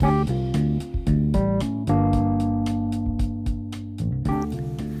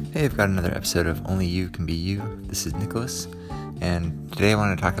Hey, I've got another episode of Only You Can Be You. This is Nicholas, and today I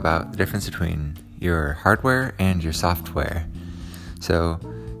want to talk about the difference between your hardware and your software. So,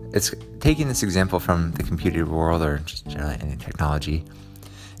 it's taking this example from the computer world, or just generally any technology,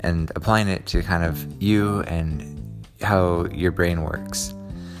 and applying it to kind of you and how your brain works.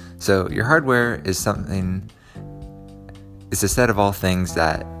 So, your hardware is it's a set of all things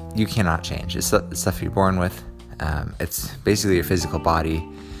that you cannot change. It's stuff you're born with. It's basically your physical body.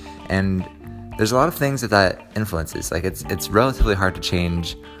 And there's a lot of things that influences. Like it's relatively hard to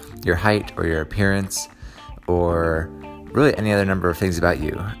change your height or your appearance or really any other number of things about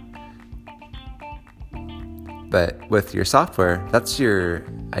you. But with your software, that's your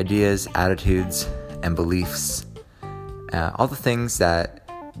ideas, attitudes, and beliefs. All the things that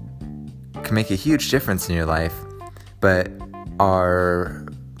can make a huge difference in your life, but are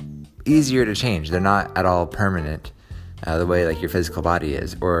easier to change. They're not at all permanent. The way like your physical body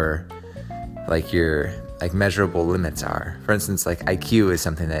is, or like your measurable limits are. For instance, like IQ is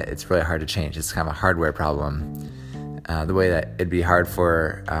something that it's really hard to change. It's kind of a hardware problem. The way that it'd be hard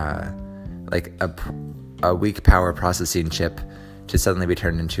for like a weak power processing chip to suddenly be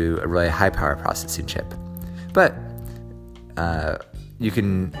turned into a really high power processing chip. But you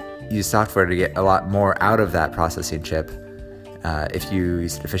can use software to get a lot more out of that processing chip if you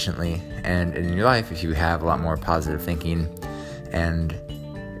use it efficiently, and in your life if you have a lot more positive thinking and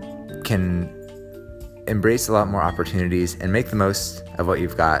can embrace a lot more opportunities and make the most of what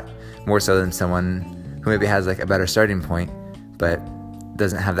you've got, more so than someone who maybe has like a better starting point but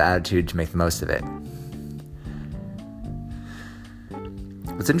doesn't have the attitude to make the most of it.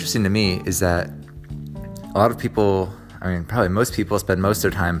 What's interesting to me is that a lot of people, probably most people, spend most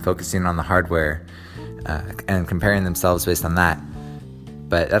of their time focusing on the hardware and comparing themselves based on that.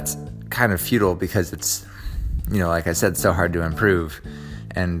 But that's kind of futile because it's, like I said, so hard to improve.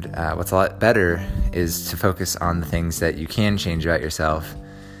 And what's a lot better is to focus on the things that you can change about yourself.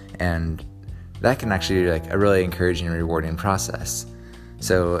 And that can actually be like a really encouraging and rewarding process.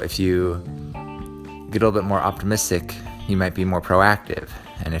 So if you get a little bit more optimistic, you might be more proactive.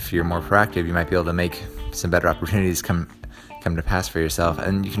 And if you're more proactive, you might be able to make some better opportunities come to pass for yourself,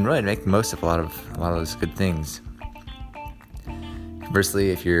 and you can really make the most of a lot of those good things. Conversely,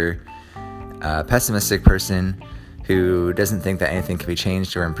 if you're a pessimistic person who doesn't think that anything can be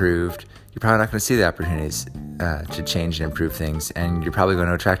changed or improved, you're probably not going to see the opportunities to change and improve things, and you're probably going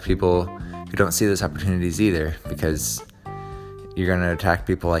to attract people who don't see those opportunities either, because you're going to attract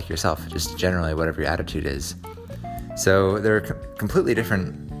people like yourself, just generally whatever your attitude is. So there are completely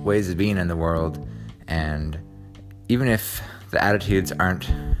different ways of being in the world, and even if the attitudes aren't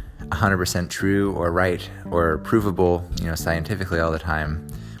 100% true or right or provable, scientifically all the time,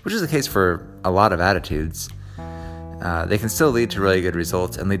 which is the case for a lot of attitudes, they can still lead to really good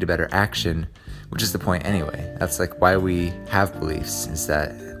results and lead to better action, which is the point anyway. That's like why we have beliefs, is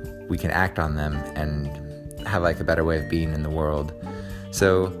that we can act on them and have like a better way of being in the world.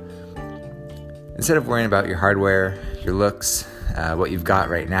 So instead of worrying about your hardware, your looks, what you've got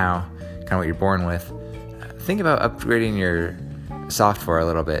right now, kind of what you're born with, think about upgrading your software a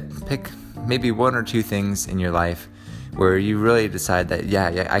little bit. Pick maybe one or two things in your life where you really decide that,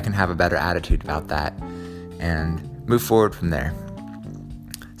 yeah, I can have a better attitude about that, and move forward from there.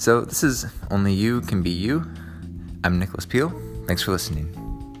 So this is Only You Can Be You. I'm Nicholas Peel. Thanks for listening.